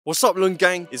What's up, Lung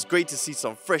Gang? It's great to see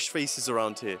some fresh faces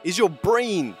around here. Is your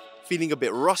brain feeling a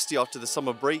bit rusty after the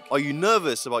summer break? Are you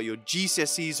nervous about your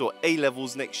GCSEs or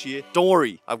A-levels next year? Don't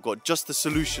worry, I've got just the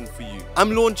solution for you.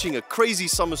 I'm launching a crazy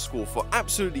summer school for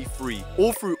absolutely free,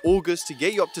 all through August to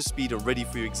get you up to speed and ready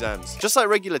for your exams. Just like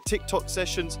regular TikTok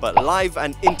sessions, but live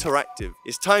and interactive.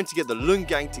 It's time to get the Lung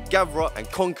Gang to gather up and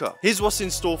conquer. Here's what's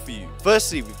in store for you.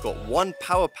 Firstly, we've got one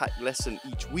power pack lesson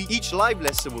each week. Each live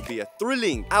lesson will be a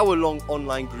thrilling hour-long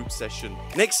online group session.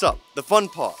 Next up, the fun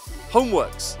part,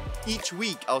 homeworks. Each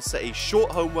week, I'll set a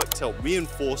short homework to help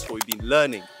reinforce what we've been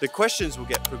learning. The questions will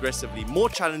get progressively more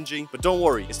challenging, but don't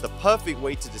worry, it's the perfect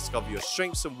way to discover your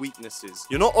strengths and weaknesses.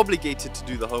 You're not obligated to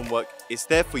do the homework, it's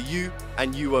there for you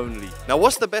and you only. Now,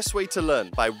 what's the best way to learn?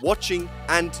 By watching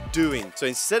and doing. So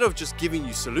instead of just giving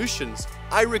you solutions,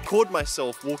 I record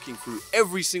myself walking through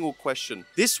every single question.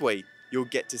 This way, you'll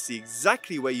get to see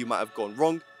exactly where you might have gone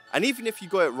wrong. And even if you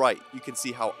got it right, you can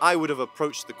see how I would have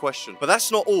approached the question. But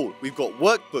that's not all. We've got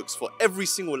workbooks for every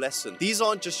single lesson. These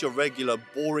aren't just your regular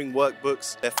boring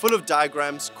workbooks. They're full of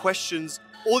diagrams, questions,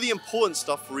 all the important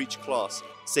stuff for each class,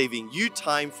 saving you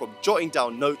time from jotting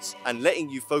down notes and letting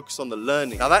you focus on the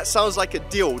learning. Now that sounds like a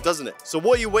deal, doesn't it? So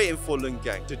what are you waiting for, Lung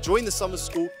Gang? To join the summer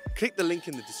school, click the link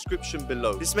in the description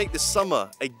below. Let's make this summer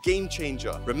a game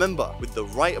changer. Remember, with the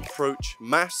right approach,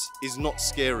 maths is not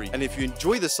scary. And if you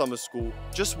enjoy the summer school,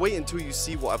 just wait until you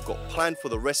see what I've got planned for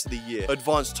the rest of the year.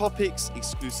 Advanced topics,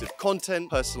 exclusive content,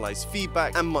 personalized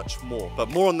feedback, and much more. But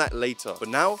more on that later. For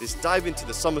now, let's dive into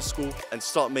the summer school and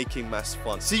start making maths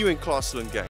fun. See you in class, Lung Gang.